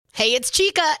Hey, it's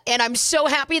Chica, and I'm so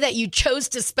happy that you chose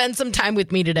to spend some time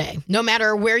with me today. No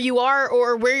matter where you are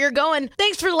or where you're going,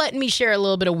 thanks for letting me share a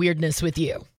little bit of weirdness with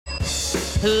you.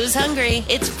 Who's hungry?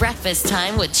 It's breakfast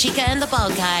time with Chica and the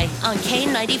Bald Guy on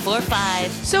K94.5.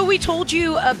 So we told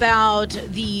you about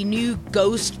the new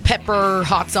ghost pepper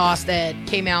hot sauce that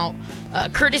came out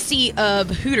courtesy of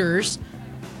Hooters.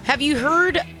 Have you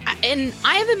heard? And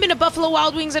I haven't been to Buffalo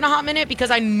Wild Wings in a hot minute because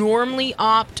I normally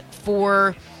opt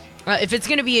for, if it's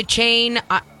going to be a chain,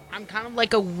 I'm kind of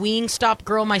like a Wingstop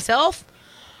girl myself.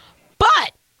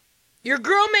 But your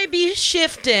girl may be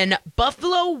shifting.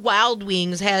 Buffalo Wild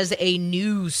Wings has a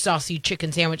new saucy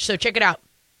chicken sandwich. So check it out.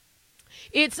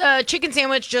 It's a chicken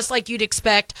sandwich just like you'd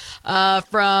expect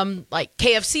from like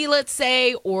KFC, let's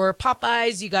say, or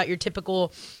Popeyes. You got your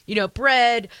typical,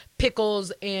 bread,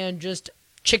 pickles, and just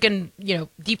chicken,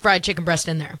 deep fried chicken breast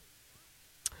in there.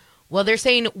 Well, they're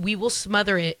saying we will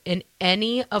smother it in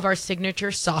any of our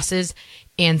signature sauces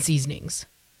and seasonings.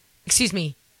 Excuse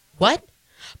me, what?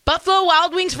 Buffalo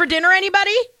Wild Wings for dinner,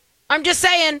 anybody? I'm just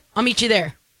saying. I'll meet you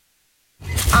there.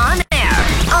 On air,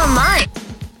 online.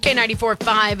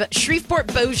 K94.5, Shreveport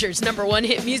Bossier's #1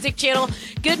 hit music channel.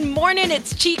 Good morning,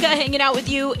 it's Chica hanging out with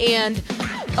you, and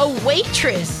a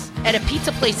waitress at a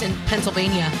pizza place in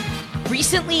Pennsylvania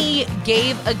recently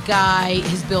gave a guy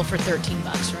his bill for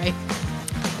 $13, right?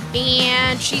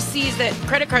 And she sees that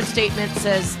credit card statement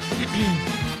says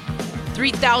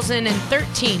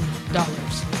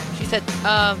 $3,013. She said,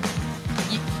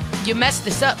 you messed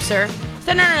this up, sir. I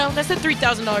said, no, that's a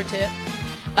 $3,000 tip.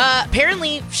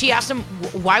 Apparently, she asked him,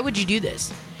 why would you do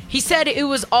this? He said it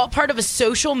was all part of a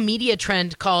social media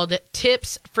trend called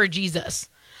Tips for Jesus.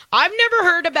 I've never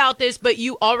heard about this, but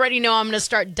you already know I'm going to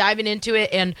start diving into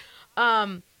it. And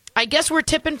I guess we're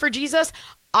tipping for Jesus.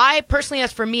 I personally,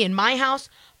 as for me in my house,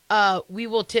 we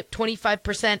will tip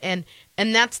 25%,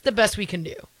 and that's the best we can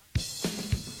do.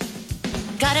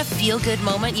 Got a feel-good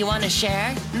moment you want to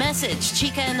share? Message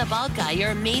Chica and the Bald Guy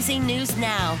your amazing news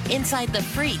now inside the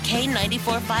free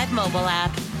K94.5 mobile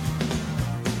app.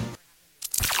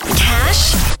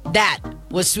 Cash? That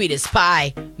was Sweet as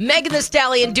Pie. Megan Thee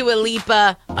Stallion, Dua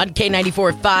Lipa on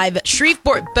K94.5,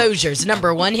 Shreveport Bossier's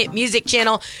 #1 hit music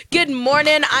channel. Good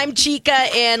morning, I'm Chica,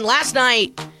 and last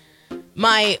night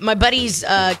my buddies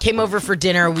came over for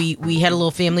dinner. We had a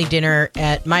little family dinner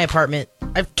at my apartment.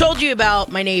 I've told you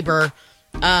about my neighbor.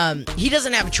 He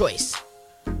doesn't have a choice.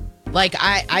 Like,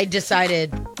 I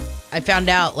decided, I found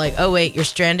out, like, oh, wait, you're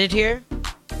stranded here?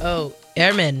 Oh,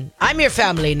 Airman, I'm your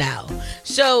family now.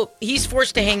 So he's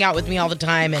forced to hang out with me all the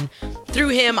time. And through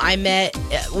him, I met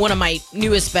one of my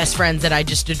newest best friends that I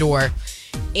just adore.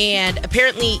 And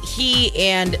apparently he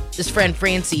and his friend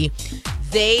Francie,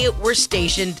 they were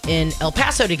stationed in El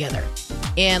Paso together.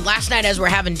 And last night as we're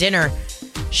having dinner,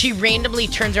 she randomly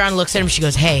turns around and looks at him. She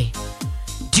goes, hey,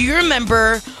 do you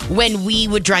remember when we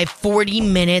would drive 40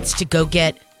 minutes to go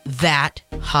get that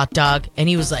hot dog? And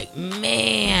he was like,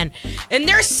 man. And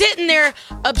they're sitting there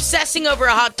obsessing over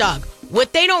a hot dog.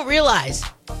 What they don't realize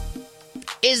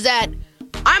is that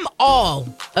I'm all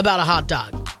about a hot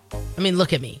dog. I mean,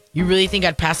 look at me. You really think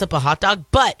I'd pass up a hot dog?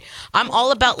 But I'm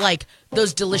all about, like,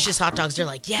 those delicious hot dogs. They're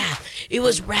like, yeah, it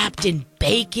was wrapped in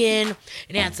bacon and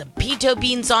it had some pinto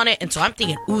beans on it. And so I'm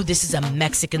thinking, ooh, this is a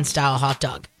Mexican-style hot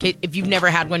dog. Okay, if you've never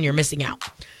had one, you're missing out.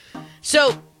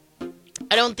 So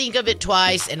I don't think of it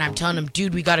twice, and I'm telling him,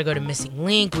 dude, we got to go to Missing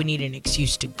Link. We need an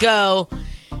excuse to go.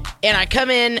 And I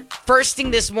come in first thing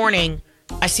this morning.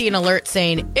 I see an alert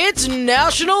saying, it's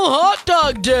National Hot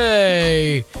Dog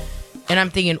Day. And I'm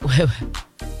thinking,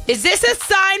 is this a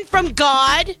sign from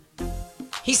God?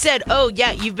 He said, oh,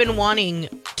 yeah, you've been wanting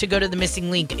to go to the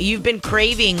Missing Link. You've been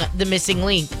craving the Missing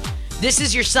Link. This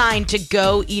is your sign to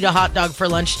go eat a hot dog for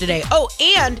lunch today. Oh,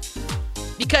 and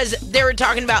because they were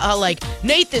talking about how, like,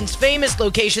 Nathan's famous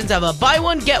locations have a buy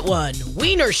one, get one.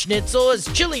 Wiener Schnitzel is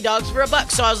chili dogs for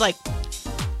 $1. So I was like,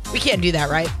 we can't do that,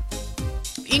 right?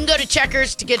 You can go to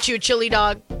Checkers to get you a chili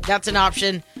dog. That's an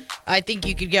option. I think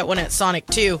you could get one at Sonic,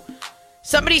 too.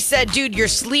 Somebody said, dude, you're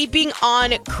sleeping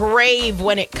on Crave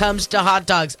when it comes to hot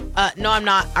dogs. No, I'm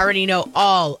not. I already know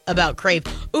all about Crave.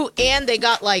 Ooh, and they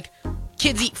got, like,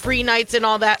 kids eat free nights and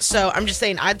all that. So I'm just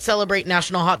saying I'd celebrate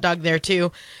National Hot Dog there,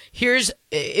 too. Here's,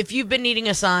 if you've been needing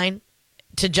a sign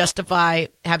to justify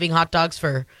having hot dogs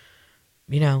for,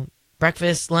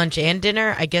 breakfast, lunch, and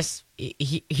dinner, I guess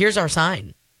here's our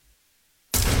sign.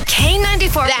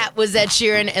 K94. That was Ed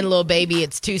Sheeran and Lil Baby.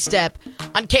 It's Two Step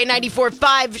on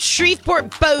K94.5,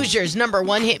 Shreveport Bossier's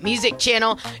 #1 hit music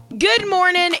channel. Good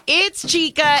morning, it's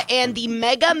Chica, and the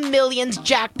Mega Millions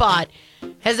jackpot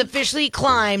has officially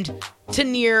climbed to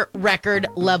near record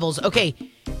levels. Okay,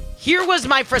 here was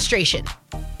my frustration.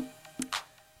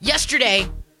 yesterday,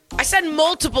 I sent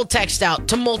multiple texts out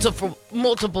to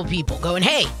multiple people going,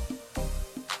 hey,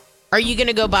 are you going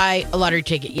to go buy a lottery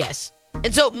ticket? Yes.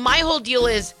 And so my whole deal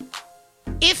is,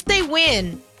 if they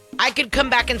win, I could come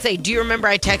back and say, do you remember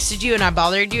I texted you and I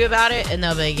bothered you about it? And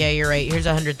they'll be like, yeah, you're right. Here's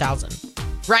 100,000.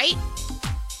 Right?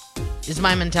 Is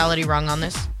my mentality wrong on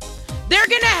this? They're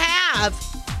going to have,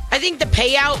 I think the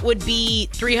payout would be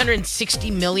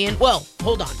 360 million. Well,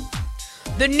 hold on.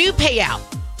 The new payout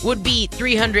would be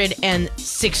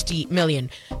 360 million.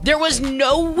 There was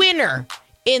no winner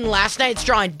in last night's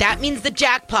drawing. That means the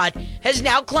jackpot has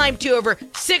now climbed to over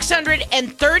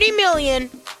 630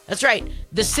 million. That's right.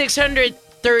 The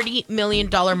 $630 million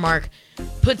mark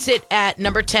puts it at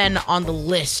number 10 on the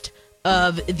list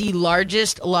of the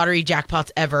largest lottery jackpots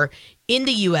ever in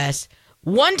the U.S.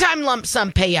 One-time lump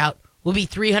sum payout will be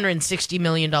 $360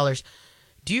 million.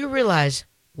 Do you realize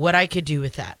what I could do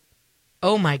with that?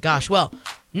 Oh my gosh. Well,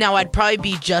 now I'd probably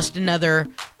be just another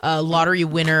lottery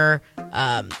winner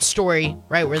story,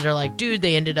 right? Where they're like, dude,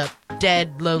 they ended up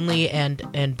dead, lonely,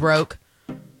 and broke.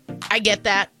 I get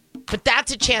that. But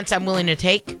that's a chance I'm willing to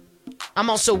take. I'm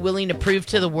also willing to prove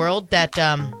to the world that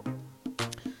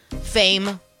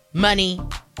fame, money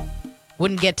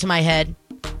wouldn't get to my head.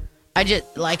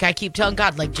 I keep telling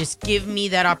God, just give me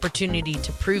that opportunity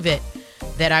to prove it,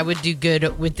 that I would do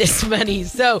good with this money.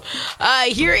 So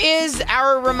here is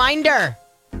our reminder.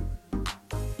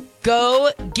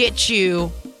 Go get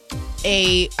you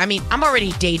I'm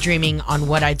already daydreaming on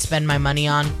what I'd spend my money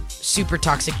on. Super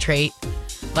toxic trait.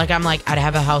 I'd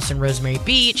have a house in Rosemary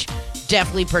Beach,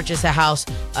 definitely purchase a house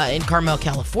in Carmel,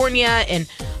 California. And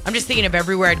I'm just thinking of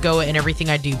everywhere I'd go and everything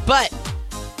I'd do. But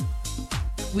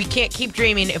we can't keep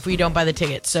dreaming if we don't buy the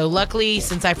tickets. So luckily,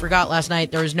 since I forgot last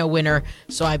night, there was no winner.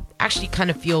 So I actually kind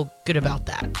of feel good about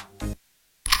that.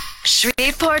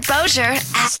 Shreveport Bossier.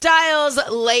 Styles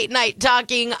Late Night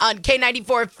Talking on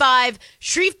K94.5,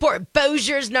 Shreveport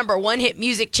Bossier's number one hit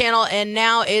music channel. And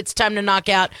now it's time to knock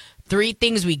out 3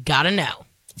 things we gotta know.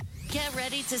 Get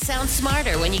ready to sound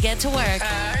smarter when you get to work.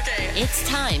 Okay. It's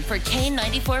time for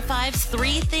K94.5's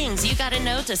 3 things you gotta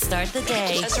know to start the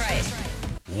day. That's right.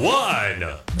 1.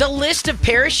 The list of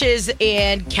parishes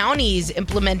and counties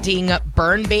implementing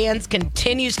burn bans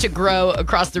continues to grow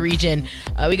across the region.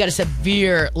 We got a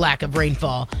severe lack of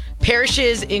rainfall.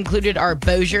 Parishes included are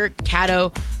Bossier,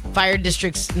 Caddo, Fire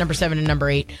Districts number 7 and number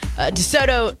 8,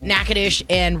 DeSoto, Natchitoches,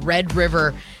 and Red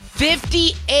River.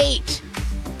 58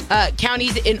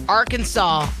 counties in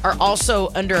Arkansas are also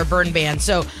under a burn ban.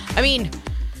 So,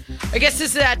 I guess this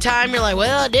is that time you're like,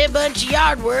 well, I did a bunch of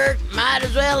yard work. Might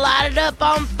as well light it up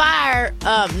on fire.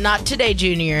 Not today,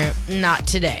 Junior. Not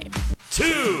today.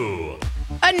 2.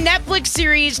 A Netflix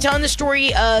series telling the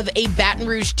story of a Baton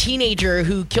Rouge teenager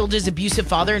who killed his abusive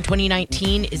father in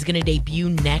 2019 is going to debut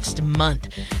next month.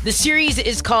 The series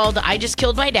is called I Just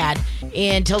Killed My Dad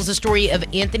and tells the story of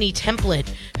Anthony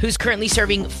Template, who's currently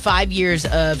serving 5 years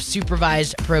of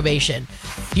supervised probation.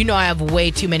 You know I have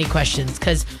way too many questions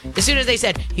because as soon as they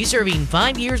said he's serving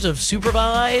 5 years of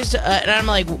supervised, and I'm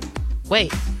like,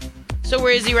 wait, so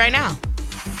where is he right now?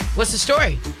 What's the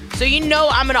story? So I'm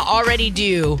going to already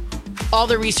do all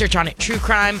the research on it. True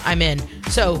crime, I'm in.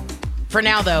 So for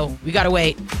now, though, we got to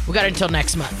wait. We got until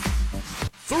next month.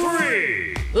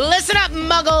 3. Listen up,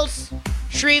 muggles.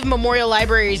 Shreve Memorial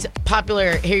Library's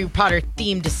popular Harry Potter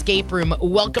themed escape room,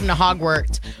 Welcome to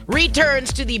Hogwarts,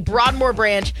 returns to the Broadmoor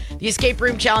branch. The escape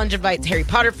room challenge invites Harry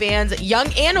Potter fans,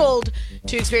 young and old,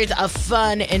 to experience a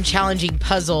fun and challenging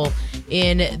puzzle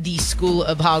in the School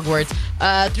of Hogwarts.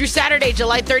 Through Saturday,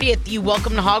 July 30th, the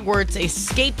Welcome to Hogwarts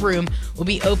escape room will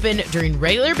be open during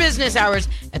regular business hours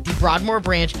at the Broadmoor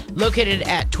branch, located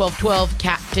at 1212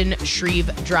 Captain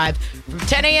Shreve Drive. From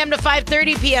 10 a.m. to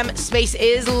 5:30 p.m., space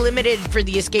is limited for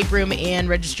the escape room and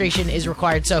registration is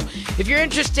required. So if you're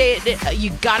interested, you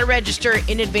got to register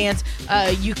in advance.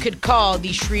 You could call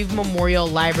the Shreve Memorial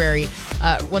Library.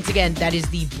 Once again, that is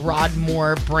the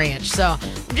Broadmoor branch. So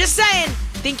I'm just saying,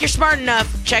 think you're smart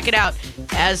enough, check it out.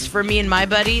 As for me and my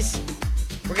buddies,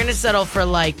 we're going to settle for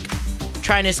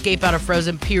trying to escape out of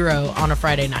Frozen Pyro on a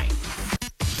Friday night.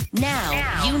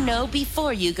 Now, you know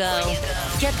before you go.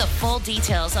 Get the full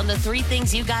details on the 3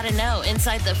 things you gotta know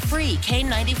inside the free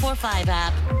K94.5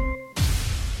 app.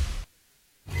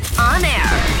 On air.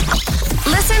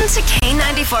 Listen to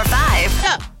K94.5.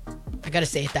 Yeah, I gotta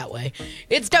say it that way.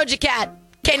 It's Doja Cat.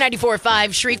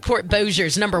 K94.5, Shreveport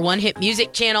Bossier's number one hit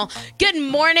music channel. Good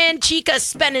morning, Chica.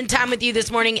 Spending time with you this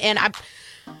morning, and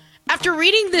after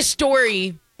reading this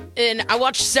story, and I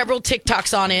watched several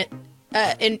TikToks on it,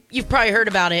 and you've probably heard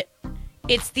about it.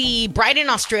 It's the bride in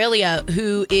Australia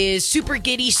who is super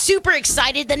giddy, super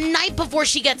excited the night before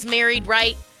she gets married,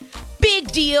 right?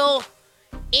 big deal.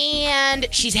 And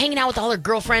she's hanging out with all her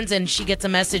girlfriends, and she gets a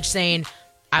message saying,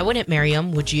 I wouldn't marry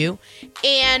him, would you?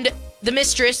 And the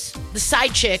mistress, the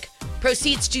side chick,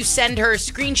 proceeds to send her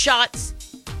screenshots,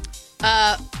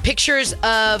 pictures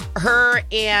of her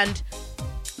and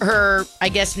her, I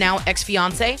guess now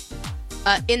ex-fiance,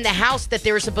 in the house that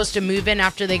they were supposed to move in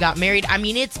after they got married. I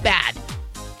mean, it's bad.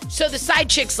 So the side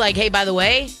chick's like, hey, by the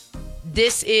way,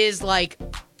 this is like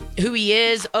who he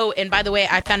is. Oh, and by the way,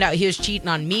 I found out he was cheating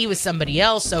on me with somebody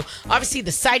else. So obviously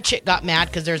the side chick got mad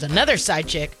because there's another side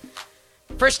chick.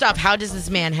 First off, how does this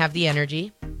man have the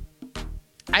energy?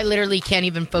 I literally can't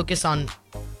even focus on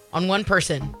one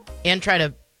person and try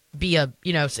to be a,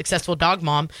 successful dog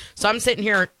mom. So I'm sitting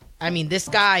here, this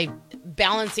guy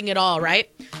balancing it all, right?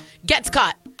 Gets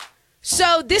caught.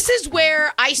 So this is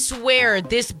where I swear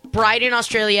this bride in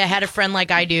Australia had a friend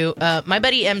like I do. My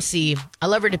buddy MC, I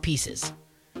love her to pieces.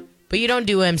 But you don't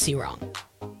do MC wrong.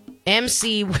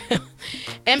 MC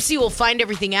will find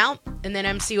everything out, and then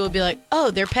MC will be like,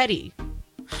 oh, they're petty.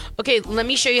 Okay, let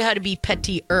me show you how to be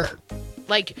pettier.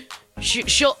 Like,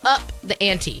 she'll up the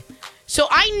ante. So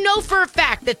I know for a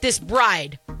fact that this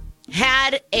bride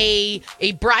had a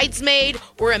bridesmaid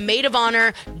or a maid of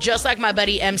honor, just like my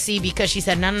buddy MC, because she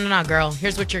said, no, girl,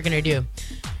 here's what you're going to do.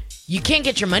 You can't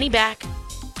get your money back.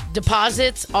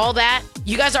 Deposits, all that.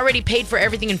 You guys already paid for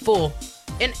everything in full.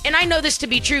 And I know this to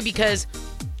be true because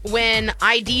when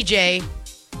I DJ,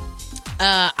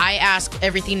 I ask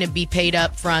everything to be paid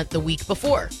up front the week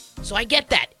before. So I get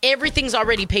that. Everything's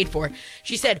already paid for.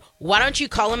 She said, why don't you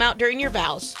call him out during your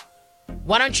vows?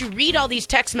 Why don't you read all these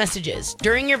text messages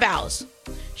during your vows?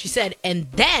 She said, and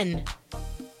then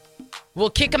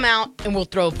we'll kick him out and we'll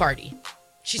throw a party.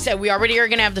 She said, we already are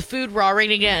going to have the food. We're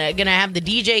already going to have the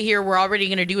DJ here. We're already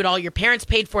going to do it all. Your parents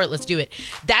paid for it. Let's do it.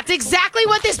 That's exactly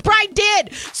what this bride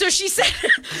did. So she said,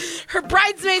 her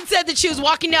bridesmaid said that she was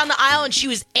walking down the aisle and she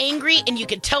was angry and you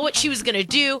could tell what she was going to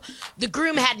do. The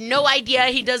groom had no idea.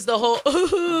 He does the whole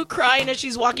crying as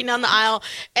she's walking down the aisle.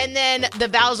 And then the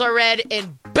vows are read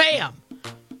and bam.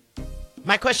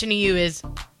 My question to you is,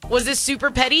 was this super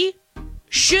petty?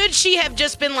 Should she have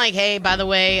just been like, hey, by the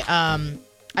way,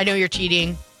 I know you're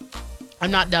cheating. I'm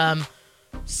not dumb.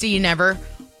 See you never.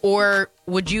 Or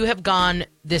would you have gone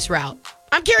this route?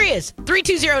 I'm curious.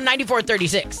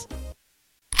 320-9436.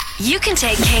 You can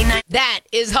take K9. That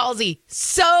is Halsey.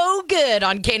 So good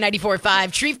on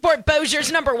K94.5, Shreveport Bossier's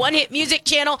 #1 hit music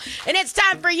channel. And it's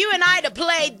time for you and I to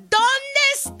play Donde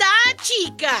Está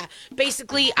Chica?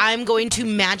 Basically, I'm going to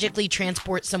magically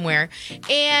transport somewhere.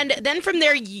 And then from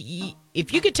there,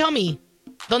 if you could tell me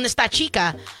Donde Está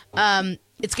Chica,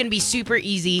 it's going to be super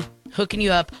easy hooking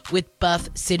you up with Buff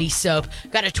City Soap.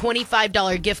 Got a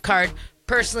 $25 gift card.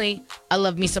 Personally, I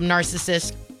love me some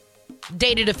narcissists.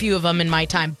 Dated a few of them in my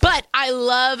time, but I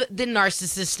love the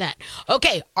narcissist net.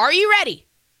 Okay, are you ready?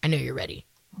 I know you're ready.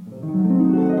 Whoa!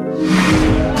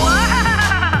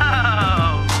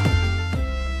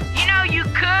 You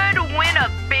could win a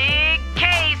big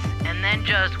case and then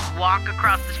just walk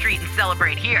across the street and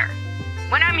celebrate here.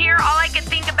 When I'm here, all I can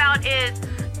think about is,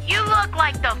 you look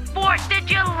like the 4th of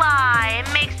July.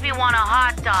 It makes me want a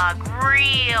hot dog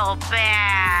real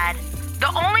bad.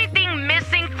 The only thing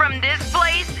missing from this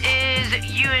place is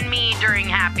you and me during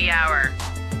happy hour.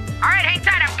 All right, hang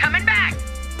tight, I'm coming back.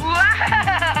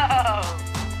 Whoa!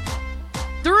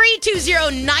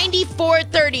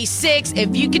 320-9436.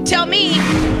 If you could tell me,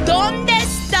 ¿Dónde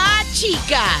está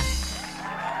Chica?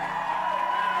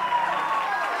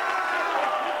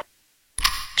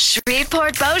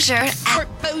 Shreveport Bossier.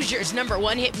 Bossier's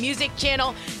 #1 hit music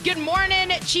channel. Good morning,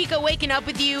 Chica, waking up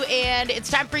with you, and it's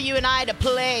time for you and I to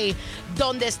play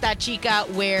Donde Está Chica,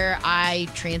 where I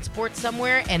transport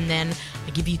somewhere, and then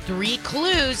I give you 3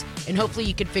 clues, and hopefully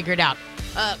you can figure it out.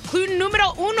 Clue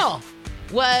numero uno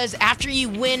was after you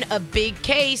win a big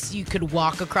case, you could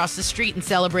walk across the street and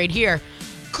celebrate here.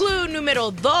 Clue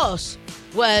numero dos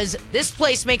was this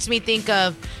place makes me think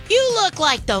of, you look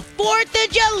like the 4th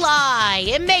of July.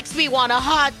 It makes me want a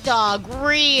hot dog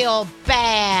real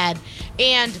bad.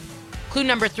 And clue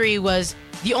number 3 was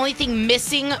the only thing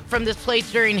missing from this place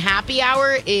during happy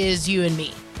hour is you and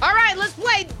me. All right, let's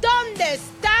play Donde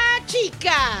Está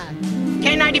Chica?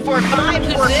 K94.5,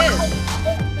 who's this?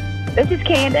 This is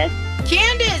Candace.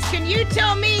 Candace, can you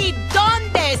tell me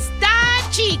Donde Está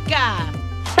Chica?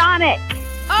 Sonic.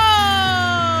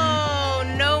 Oh,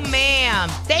 no, ma'am.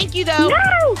 Thank you, though.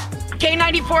 No!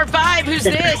 K94.5, who's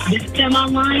this? Come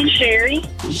online, Sherry.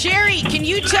 Sherry, can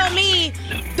you tell me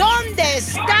Donde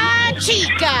Está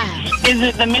Chica? Is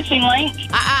it the missing link?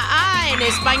 En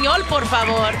español, por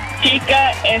favor.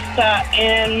 Chica está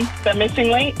in the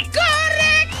missing link.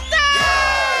 ¡Correcto!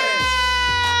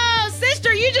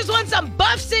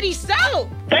 City soap.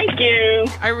 Thank you.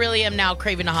 I really am now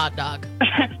craving a hot dog.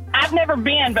 I've never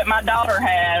been, but my daughter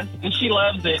has, and she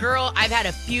loves it. Girl, I've had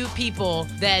a few people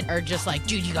that are just like,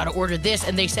 dude, you got to order this.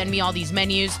 And they send me all these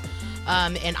menus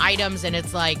and items. And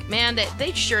it's like, man,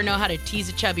 they sure know how to tease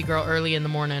a chubby girl early in the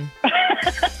morning.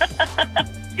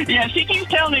 Yeah, she keeps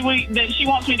telling me that she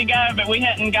wants me to go, but we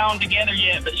hadn't gone together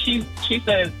yet. But she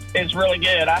says it's really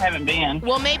good. I haven't been.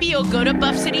 Well, maybe you'll go to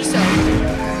Buff City Soap,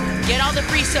 get all the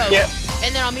free soap, Yep.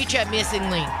 and then I'll meet you at Missing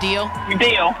Link. Deal?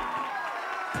 Deal.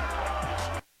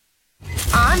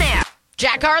 On air.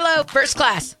 Jack Harlow, First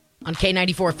Class on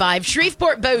K94.5,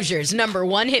 Shreveport Bossier's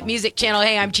 #1 hit music channel.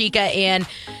 Hey, I'm Chica, and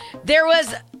there's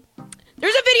a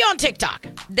video on TikTok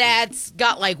that's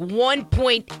got like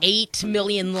 1.8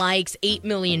 million likes, 8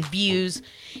 million views,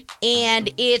 and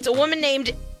it's a woman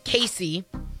named Casey.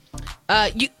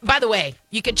 By the way,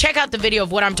 you can check out the video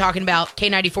of what I'm talking about,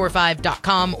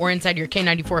 K945.com or inside your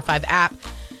K945 app.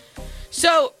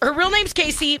 So her real name's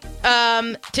Casey,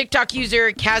 TikTok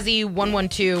user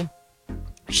Kazi112.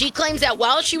 She claims that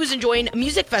while she was enjoying a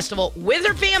music festival with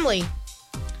her family,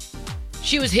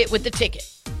 she was hit with the ticket.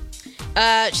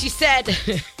 She said,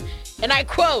 and I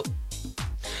quote,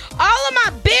 "All of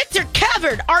my bits are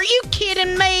covered. Are you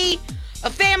kidding me? A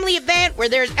family event where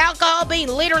there's alcohol being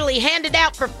literally handed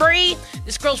out for free."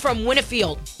 This girl's from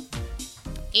Winfield.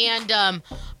 And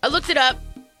I looked it up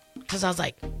because I was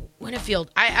like, Winfield.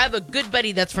 I have a good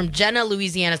buddy that's from Jenna,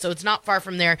 Louisiana, so it's not far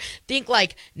from there. Think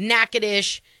like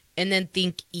Natchitoches and then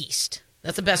think east.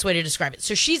 That's the best way to describe it.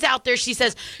 So she's out there. She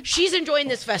says she's enjoying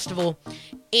this festival,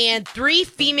 and 3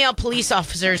 female police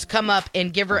officers come up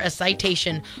and give her a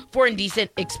citation for indecent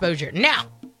exposure. Now,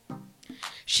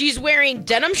 she's wearing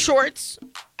denim shorts.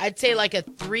 I'd say like a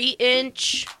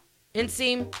 3-inch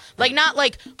inseam. Like not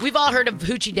like, we've all heard of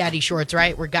Hoochie Daddy shorts,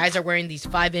 right? Where guys are wearing these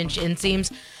 5-inch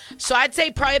inseams. So I'd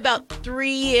say probably about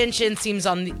 3-inch inseams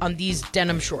on these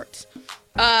denim shorts.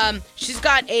 She's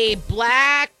got a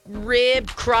black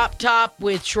ribbed crop top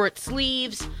with short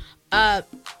sleeves.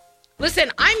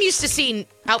 Listen, I'm used to seeing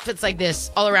outfits like this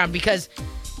all around because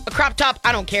a crop top,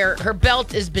 I don't care. Her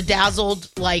belt is bedazzled.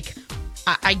 Like,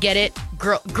 I get it.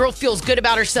 Girl feels good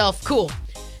about herself. Cool.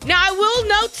 Now, I will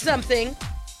note something.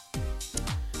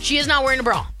 She is not wearing a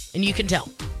bra, and you can tell.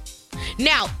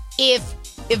 Now, if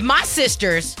my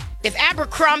sisters, if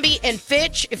Abercrombie and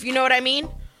Fitch, if you know what I mean,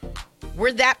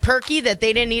 were that perky that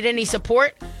they didn't need any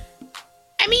support,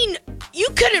 I mean, you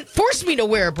couldn't force me to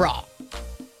wear a bra.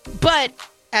 But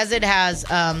as it has,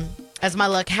 as my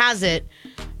luck has it,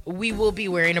 we will be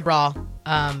wearing a bra.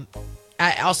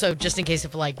 I also, just in case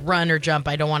if like run or jump,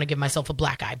 I don't want to give myself a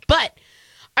black eye. But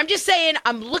I'm just saying,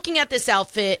 I'm looking at this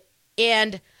outfit,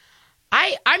 and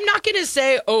I'm not going to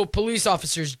say, oh, police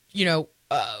officers,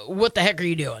 what the heck are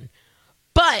you doing?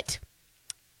 But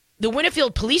the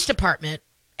Winfield Police Department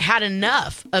had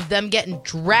enough of them getting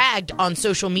dragged on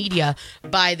social media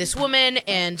by this woman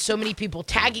and so many people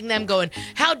tagging them going,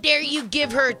 how dare you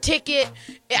give her a ticket?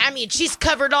 I mean, she's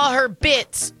covered all her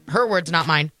bits. Her words, not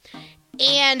mine.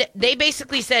 And they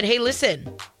basically said, hey,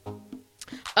 listen,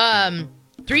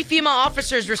 3 female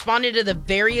officers responded to the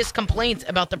various complaints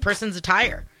about the person's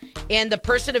attire, and the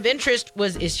person of interest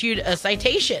was issued a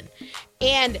citation.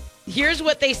 And here's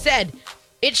what they said.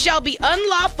 It shall be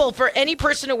unlawful for any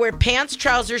person to wear pants,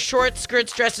 trousers, shorts,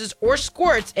 skirts, dresses, or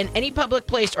skirts in any public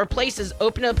place or places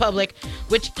open to the public,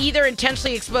 which either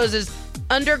intentionally exposes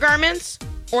undergarments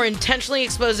or intentionally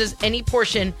exposes any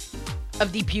portion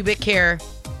of the pubic hair,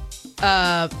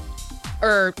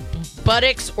 or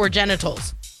buttocks or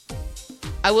genitals.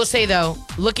 I will say though,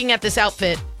 looking at this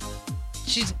outfit,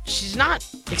 she's not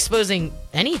exposing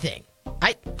anything.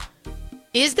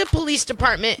 Is the police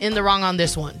department in the wrong on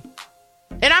this one?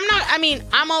 And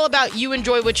I'm all about you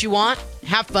enjoy what you want,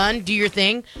 have fun, do your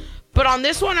thing. But on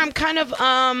this one, I'm kind of,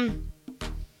 I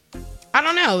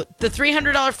don't know, the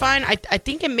 $300 fine, I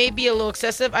think it may be a little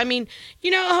excessive. I mean,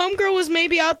 homegirl was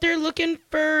maybe out there looking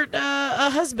for a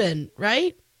husband,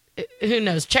 right? Who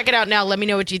knows? Check it out now. Let me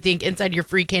know what you think inside your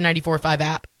free K945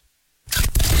 app.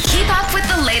 Keep up with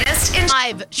the latest in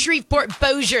Live, Shreveport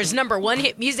Bossier's #1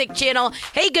 hit music channel.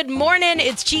 Hey, good morning.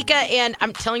 It's Chica, and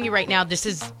I'm telling you right now, this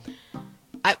is...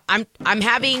 I'm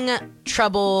having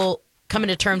trouble coming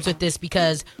to terms with this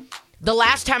because the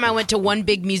last time I went to one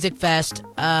big music fest,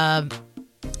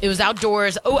 it was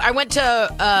outdoors. Oh, I went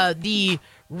to the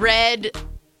Red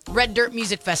Dirt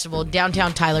Music Festival in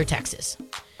downtown Tyler, Texas.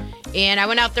 And I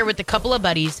went out there with a couple of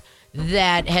buddies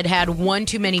that had one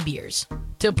too many beers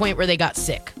to a point where they got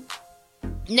sick.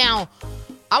 Now,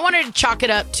 I wanted to chalk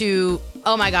it up to,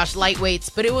 oh my gosh,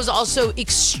 lightweights, but it was also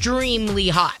extremely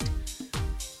hot.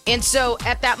 And so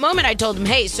at that moment, I told him,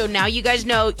 hey, so now you guys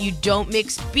know you don't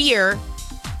mix beer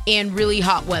in really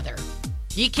hot weather.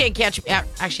 You can't catch me.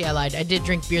 Actually, I lied. I did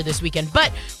drink beer this weekend.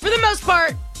 But for the most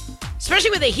part, especially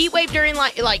with a heat wave during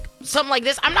like something like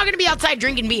this, I'm not going to be outside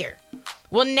drinking beer.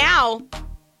 Well, now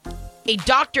a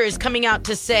doctor is coming out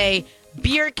to say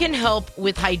beer can help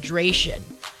with hydration.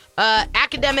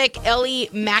 Academic Ellie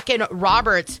Mackin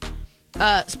Roberts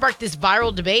sparked this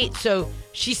viral debate. So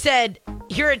she said,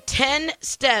 here are 10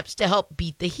 steps to help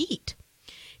beat the heat.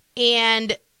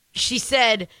 And she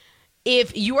said,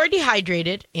 if you are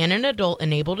dehydrated and an adult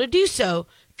and able to do so,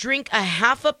 drink a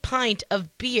half a pint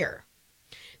of beer.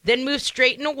 Then move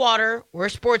straight into water or a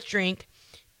sports drink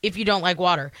if you don't like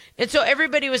water. And so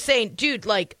everybody was saying, dude,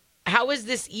 like, how is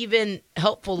this even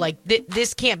helpful? Like,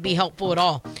 this can't be helpful at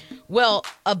all. Well,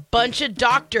 a bunch of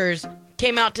doctors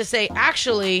came out to say,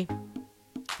 actually,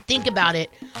 think about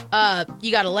it.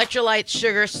 You got electrolytes,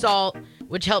 sugar, salt,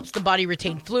 which helps the body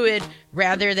retain fluid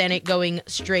rather than it going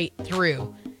straight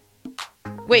through.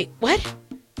 Wait, what?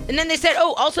 And then they said,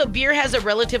 oh, also beer has a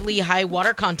relatively high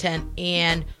water content.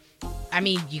 And I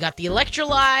mean, you got the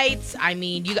electrolytes. I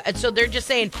mean, so they're just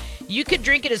saying you could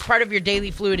drink it as part of your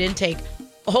daily fluid intake.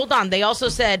 Hold on. They also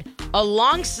said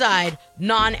alongside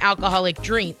non-alcoholic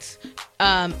drinks.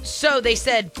 So they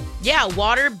said, yeah,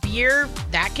 water, beer,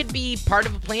 that could be part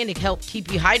of a plan to help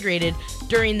keep you hydrated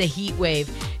during the heat wave.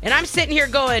 And I'm sitting here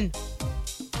going,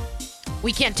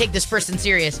 we can't take this person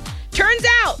serious. Turns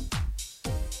out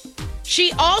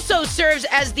she also serves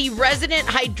as the resident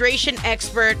hydration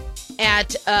expert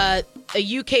at a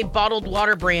UK bottled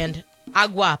water brand,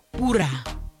 Agua Pura.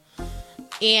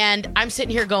 And I'm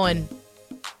sitting here going,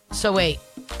 so wait,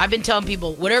 I've been telling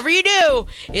people, whatever you do,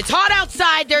 it's hot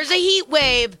outside, there's a heat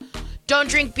wave, don't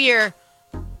drink beer.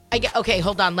 Okay,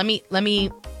 hold on, let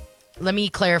me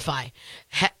clarify.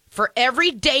 For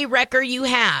every day wrecker you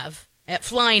have at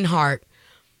Flying Heart,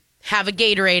 have a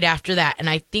Gatorade after that. And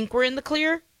I think we're in the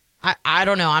clear. I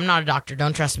don't know. I'm not a doctor.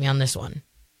 Don't trust me on this one.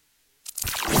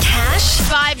 Cash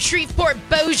 5 Shreveport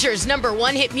Bossier's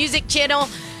 #1 hit music channel.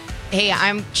 Hey,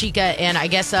 I'm Chica, and I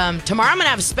guess tomorrow I'm going to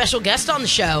have a special guest on the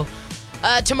show.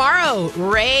 Tomorrow,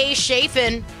 Ray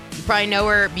Chafin. You probably know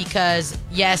her because,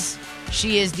 yes,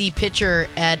 she is the pitcher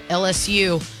at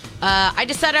LSU. I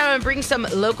decided I'm going to bring some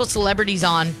local celebrities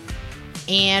on,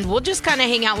 and we'll just kind of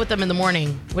hang out with them in the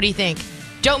morning. What do you think?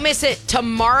 Don't miss it.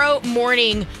 Tomorrow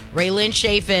morning, Raylan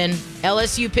Chafin,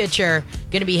 LSU pitcher,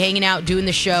 going to be hanging out doing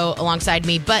the show alongside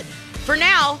me. But for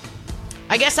now,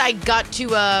 I guess I got to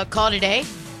call it a day.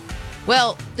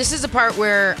 Well, this is the part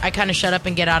where I kind of shut up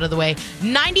and get out of the way.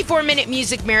 94-minute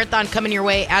music marathon coming your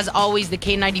way. As always, the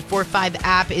K94.5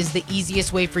 app is the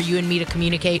easiest way for you and me to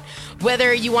communicate.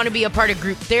 Whether you want to be a part of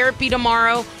group therapy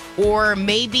tomorrow, or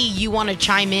maybe you want to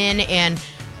chime in and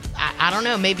I don't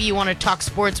know, maybe you want to talk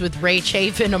sports with Ray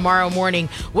Chafin tomorrow morning.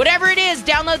 Whatever it is,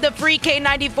 download the free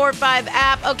K94.5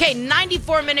 app. Okay,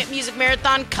 94-minute music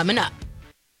marathon coming up.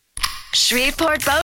 Shreveport